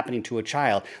imagine happening to a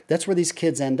child. That's where these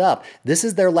kids end up. This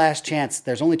is their last chance.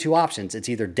 There's only 2 options. It's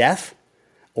either death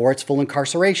or it's full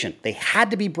incarceration. They had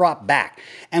to be brought back.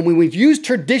 And when we've used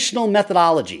traditional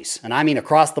methodologies, and I mean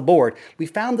across the board, we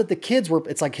found that the kids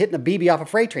it's like hitting a BB off a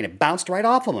freight train. It bounced right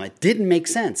off of them. It didn't make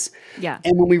sense. Yeah.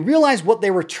 And when we realized what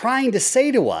they were trying to say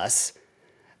to us,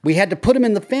 we had to put them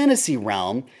in the fantasy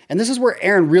realm. And this is where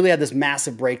Aaron really had this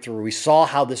massive breakthrough where we saw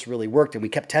how this really worked. And we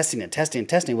kept testing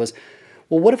was,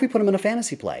 well, what if we put them in a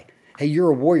fantasy play? Hey,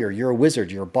 you're a warrior, you're a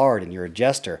wizard, you're a bard, and you're a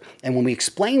jester. And when we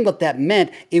explained what that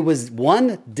meant, it was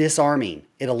disarming.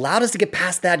 It allowed us to get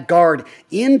past that guard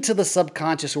into the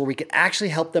subconscious where we could actually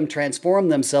help them transform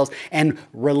themselves and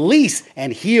release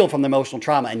and heal from the emotional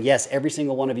trauma. And yes, every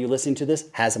single one of you listening to this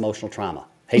has emotional trauma.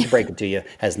 Hate to break it to you.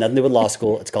 Has nothing to do with law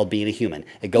school. It's called being a human.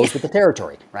 It goes with the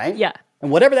territory, right? Yeah. And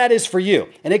whatever that is for you.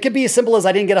 And it could be as simple as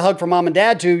I didn't get a hug from mom and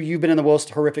dad to you've been in the most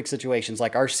horrific situations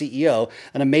like our CEO,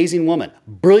 an amazing woman,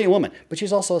 brilliant woman, but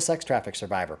she's also a sex traffic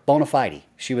survivor, bona fide.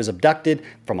 She was abducted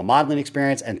from a modeling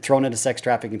experience and thrown into sex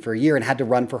trafficking for a year and had to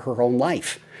run for her own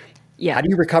life. Yeah. How do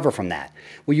you recover from that?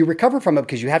 Well, you recover from it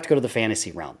because you have to go to the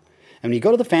fantasy realm. And when you go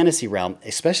to the fantasy realm,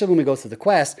 especially when we go through the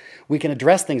quest, we can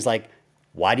address things like,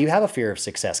 why do you have a fear of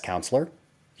success, counselor?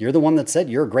 You're the one that said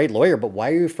you're a great lawyer, but why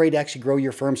are you afraid to actually grow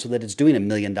your firm so that it's doing $1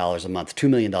 million a month, $2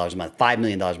 million a month, $5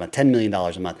 million a month, $10 million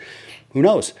a month? Who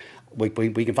knows? We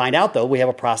can find out, though. We have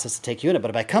a process to take you in it.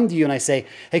 But if I come to you and I say,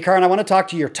 hey, Karin, I want to talk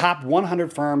to your top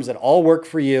 100 firms that all work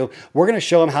for you. We're going to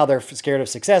show them how they're scared of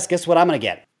success. Guess what I'm going to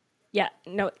get? Yeah.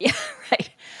 No. Yeah. Right.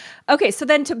 Okay. So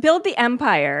then to build the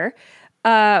empire,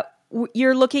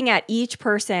 you're looking at each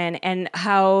person and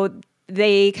how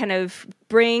they kind of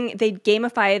they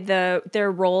gamify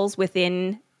their roles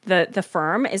within the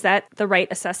firm. Is that the right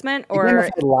assessment? Or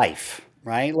gamify life,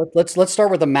 right? Let's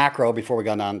start with the macro before we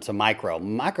go on to micro.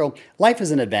 Macro, life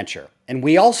is an adventure. And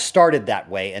we all started that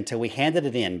way until we handed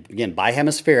it in, again,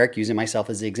 bi-hemispheric, using myself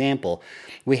as the example.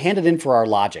 We handed in for our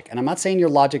logic. And I'm not saying your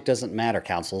logic doesn't matter,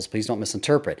 counsels. Please don't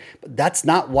misinterpret. But that's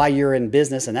not why you're in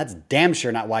business, and that's damn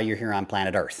sure not why you're here on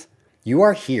planet Earth. You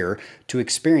are here to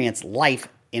experience life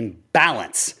in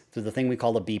balance through the thing we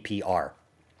call the BPR.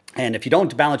 And if you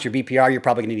don't balance your BPR, you're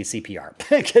probably going to need CPR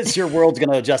because your world's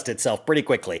going to adjust itself pretty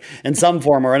quickly in some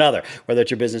form or another, whether it's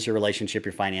your business, your relationship,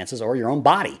 your finances, or your own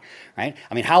body, right?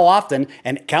 I mean, how often,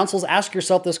 and counsels, ask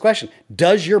yourself this question,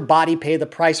 does your body pay the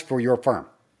price for your firm?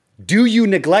 Do you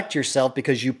neglect yourself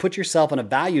because you put yourself in a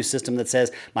value system that says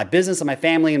my business and my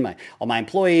family and all my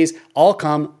employees all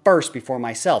come first before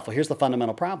myself? Well, here's the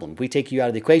fundamental problem. If we take you out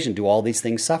of the equation, do all these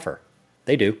things suffer?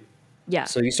 They do. Yeah.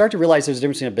 So you start to realize there's a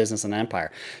difference between a business and an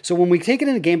empire. So when we take it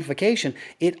into gamification,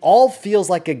 it all feels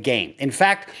like a game. In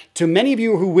fact, to many of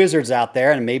you who wizards out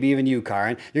there, and maybe even you,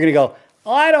 Karin, you're going to go,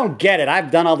 Oh, I don't get it.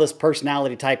 I've done all this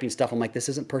personality typing stuff. I'm like, this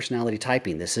isn't personality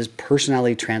typing. This is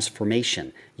personality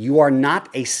transformation. You are not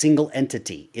a single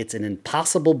entity. It's an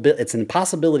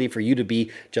impossibility for you to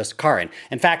be just Karin.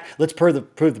 In fact, let's prove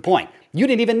the point. You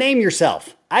didn't even name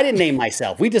yourself. I didn't name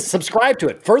myself. We just subscribed to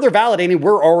it. Further validating,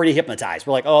 we're already hypnotized.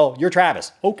 We're like, oh, you're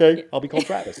Travis. Okay, I'll be called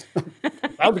Travis.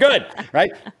 Sounds good,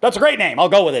 right? That's a great name. I'll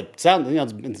go with it.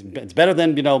 It's better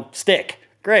than, Stick.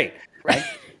 Great, right?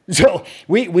 So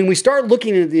when we start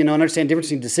looking at, understand the difference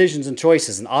between decisions and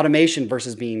choices and automation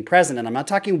versus being present, and I'm not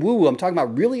talking woo-woo, I'm talking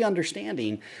about really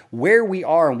understanding where we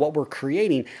are and what we're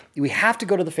creating, we have to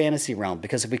go to the fantasy realm,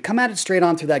 because if we come at it straight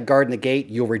on through that garden, the gate,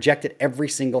 you'll reject it every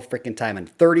single freaking time. In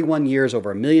 31 years,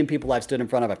 over 1 million people I've stood in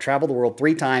front of, I've traveled the world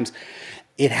 3 times.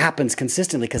 It happens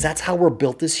consistently because that's how we're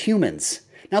built as humans.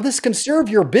 Now, this can serve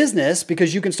your business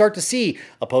because you can start to see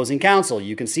opposing counsel.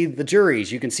 You can see the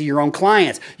juries. You can see your own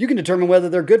clients. You can determine whether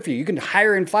they're good for you. You can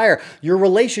hire and fire your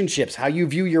relationships, how you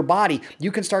view your body.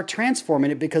 You can start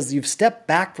transforming it because you've stepped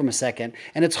back from a second.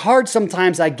 And it's hard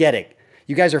sometimes, I get it.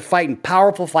 You guys are fighting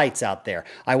powerful fights out there.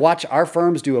 I watch our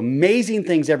firms do amazing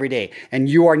things every day, and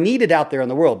you are needed out there in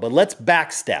the world. But let's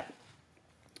backstep.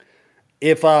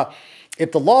 If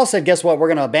the law said, guess what, we're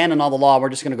going to abandon all the law, we're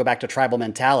just going to go back to tribal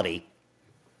mentality,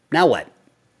 now what?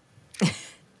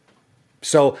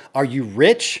 So are you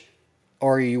rich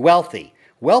or are you wealthy?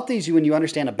 Wealthy is when you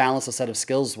understand a balanced set of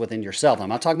skills within yourself. I'm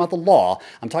not talking about the law.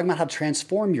 I'm talking about how to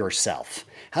transform yourself,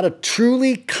 how to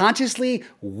truly, consciously,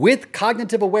 with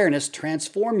cognitive awareness,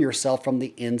 transform yourself from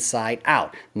the inside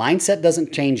out. Mindset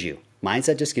doesn't change you.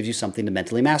 Mindset just gives you something to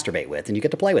mentally masturbate with, and you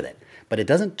get to play with it. But it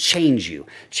doesn't change you.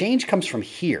 Change comes from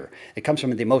here. It comes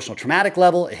from the emotional traumatic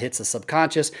level. It hits the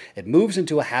subconscious. It moves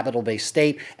into a habitable-based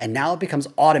state, and now it becomes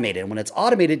automated. And when it's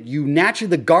automated, you naturally,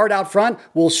 the guard out front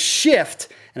will shift.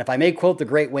 And if I may quote the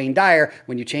great Wayne Dyer,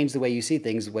 when you change the way you see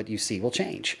things, what you see will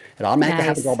change. It automatically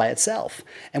happens all by itself.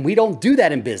 And we don't do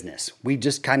that in business. We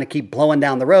just kind of keep blowing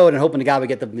down the road and hoping to God we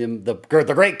get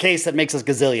the great case that makes us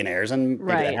gazillionaires. And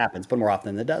maybe that happens, but more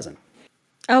often than it doesn't.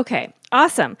 Okay,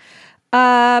 awesome.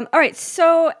 All right,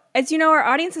 so as you know, our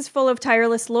audience is full of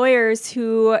tireless lawyers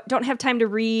who don't have time to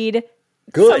read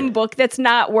some book that's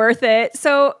not worth it.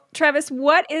 So, Travis,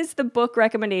 what is the book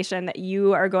recommendation that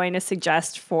you are going to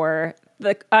suggest for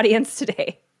the audience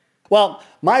today? Well,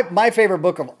 my favorite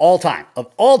book of all time,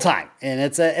 and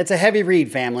it's a heavy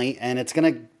read, family, and it's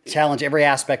going to challenge every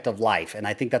aspect of life. And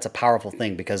I think that's a powerful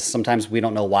thing because sometimes we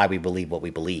don't know why we believe what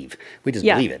we believe. We just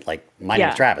believe it. Like, my name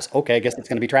is Travis. Okay, I guess it's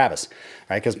going to be Travis,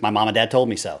 right? Because my mom and dad told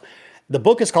me so. The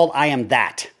book is called I Am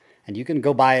That. And you can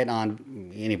go buy it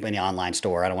on any online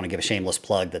store. I don't want to give a shameless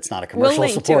plug. That's not a commercial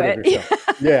support of your show.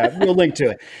 Yeah, we'll link to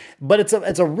it. But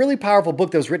it's a really powerful book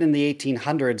that was written in the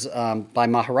 1800s by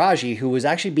Maharaji, who was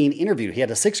actually being interviewed. He had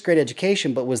a 6th grade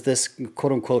education, but was this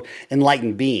quote unquote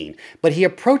enlightened being. But he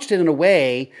approached it in a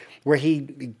way where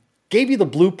he gave you the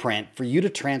blueprint for you to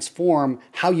transform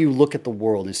how you look at the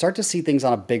world and start to see things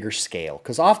on a bigger scale.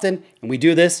 Because often, and we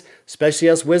do this, especially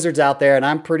us wizards out there, and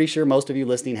I'm pretty sure most of you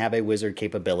listening have a wizard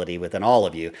capability within all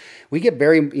of you, we get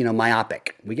very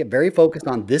myopic. We get very focused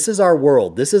on this is our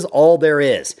world. This is all there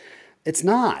is. It's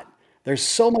not. There's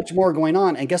so much more going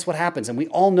on. And guess what happens? And we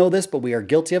all know this, but we are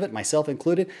guilty of it, myself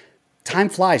included. Time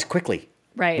flies quickly.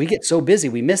 Right. We get so busy,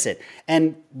 we miss it.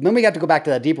 And then we got to go back to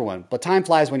that deeper one. But time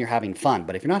flies when you're having fun.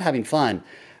 But if you're not having fun,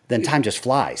 then time just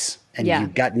flies. And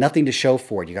you've got nothing to show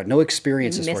for it. You got no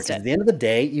experiences for it. At the end of the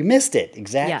day, you missed it.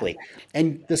 Exactly. Yeah.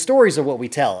 And the stories are what we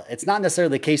tell. It's not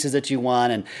necessarily the cases that you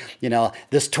won and,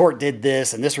 this tort did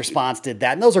this and this response did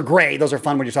that. And those are great. Those are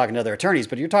fun when you're talking to other attorneys.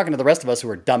 But you're talking to the rest of us who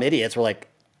are dumb idiots. We're like,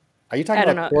 are you talking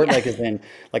about tort like as in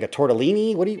like a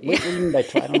tortellini? What do you mean by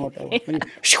I don't know what that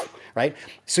was. Right?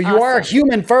 So you are a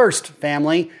human first,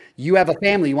 family. You have a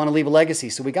family. You want to leave a legacy.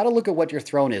 So we got to look at what your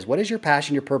throne is. What is your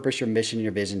passion, your purpose, your mission,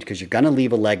 your vision? Because you're going to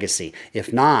leave a legacy.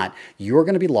 If not, you're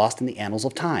going to be lost in the annals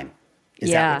of time. Is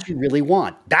that what you really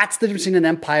want? That's the difference between an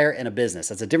empire and a business.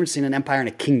 That's the difference between an empire and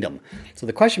a kingdom. So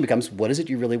the question becomes, what is it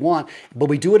you really want? But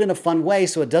we do it in a fun way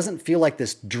so it doesn't feel like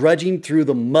this drudging through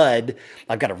the mud.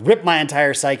 I've got to rip my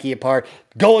entire psyche apart,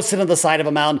 go sit on the side of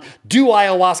a mountain, do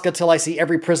ayahuasca till I see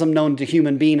every prism known to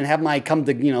human being and have my come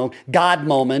to, God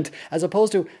moment, as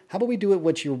opposed to, how about we do it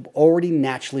what you're already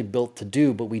naturally built to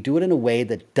do, but we do it in a way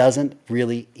that doesn't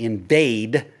really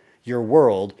invade your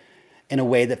world in a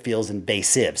way that feels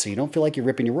invasive. So you don't feel like you're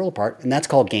ripping your world apart. And that's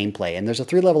called gameplay. And there's a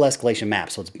 3-level escalation map.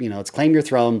 So it's claim your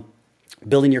throne,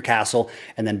 building your castle,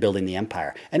 and then building the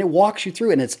empire. And it walks you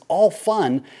through and it's all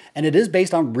fun. And it is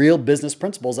based on real business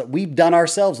principles that we've done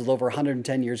ourselves with over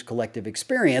 110 years collective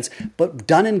experience, but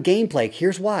done in gameplay.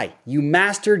 Here's why. You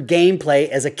mastered gameplay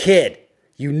as a kid.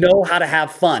 You know how to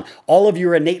have fun. All of you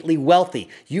are innately wealthy.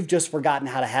 You've just forgotten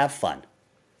how to have fun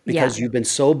because you've been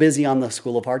so busy on the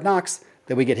School of Hard Knocks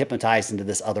that we get hypnotized into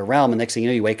this other realm. And next thing you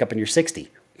know, you wake up and you're 60.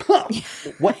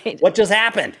 What just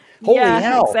happened? Holy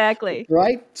hell. Exactly.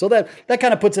 Right? So that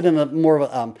kind of puts it in a more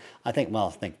of a, I think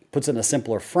puts it in a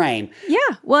simpler frame. Yeah.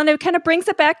 Well, and it kind of brings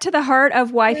it back to the heart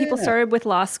of why people started with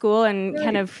law school and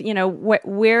kind of,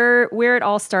 where it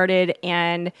all started,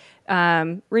 and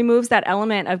removes that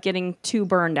element of getting too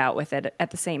burned out with it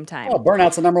at the same time. Well,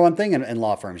 burnout's the number one thing in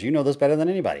law firms. You know this better than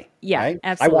anybody. Yeah, right?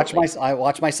 absolutely. I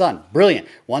watch my son. Brilliant.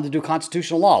 Wanted to do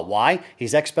constitutional law. Why?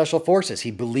 He's ex-special forces. He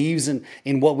believes in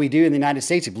what we do in the United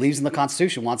States. He believes in the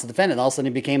Constitution, wants to defend it. And all of a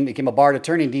sudden he became a barred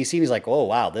attorney in D.C. And he's like, oh,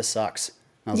 wow, this sucks.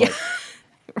 And I was like,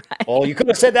 Right. well, you could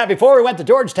have said that before we went to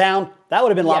Georgetown. That would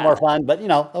have been a lot more fun. But,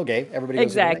 okay, everybody goes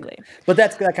Exactly. But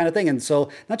that's that kind of thing. And so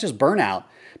not just burnout,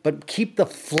 but keep the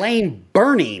flame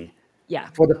burning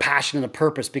for the passion and the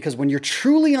purpose. Because when you're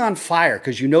truly on fire,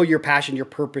 because you know your passion, your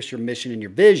purpose, your mission, and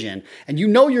your vision, and you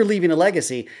know you're leaving a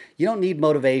legacy, you don't need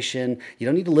motivation. You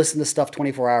don't need to listen to stuff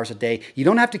 24 hours a day. You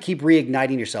don't have to keep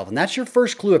reigniting yourself. And that's your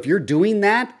first clue. If you're doing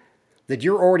that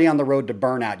you're already on the road to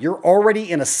burnout. You're already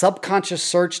in a subconscious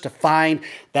search to find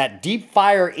that deep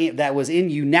fire that was in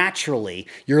you naturally.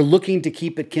 You're looking to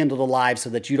keep it kindled alive so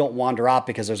that you don't wander off,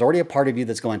 because there's already a part of you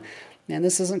that's going, man,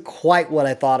 this isn't quite what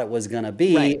I thought it was going to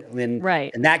be.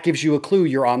 Right. And that gives you a clue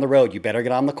you're on the road. You better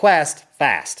get on the quest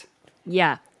fast.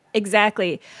 Yeah.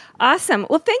 Exactly. Awesome.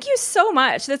 Well, thank you so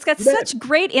much. That's got such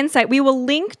great insight. We will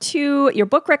link to your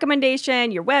book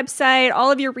recommendation, your website,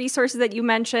 all of your resources that you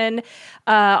mentioned,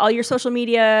 all your social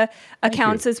media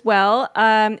accounts as well.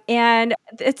 And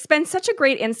it's been such a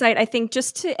great insight, I think,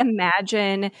 just to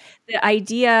imagine the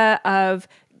idea of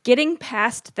getting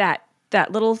past that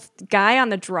little guy on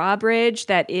the drawbridge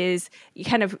that is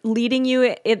kind of leading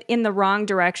you in the wrong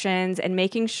directions, and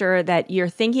making sure that you're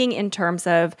thinking in terms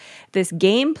of this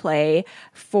gameplay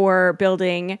for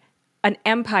building an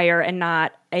empire and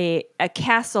not a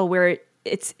castle where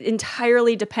it's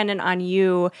entirely dependent on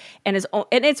you and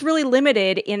it's really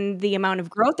limited in the amount of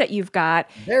growth that you've got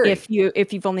if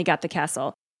you've only got the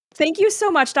castle. Thank you so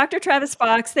much, Dr. Travis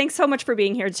Fox. Thanks so much for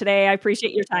being here today. I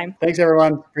appreciate your time. Thanks,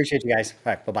 everyone. Appreciate you guys.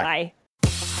 All right, bye-bye. Bye.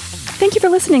 Thank you for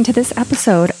listening to this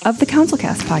episode of the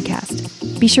CounselCast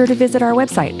podcast. Be sure to visit our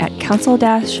website at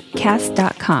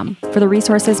counsel-cast.com for the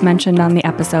resources mentioned on the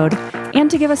episode and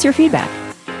to give us your feedback.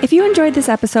 If you enjoyed this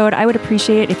episode, I would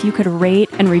appreciate if you could rate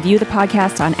and review the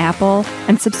podcast on Apple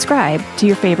and subscribe to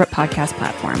your favorite podcast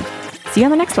platform. See you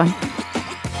on the next one.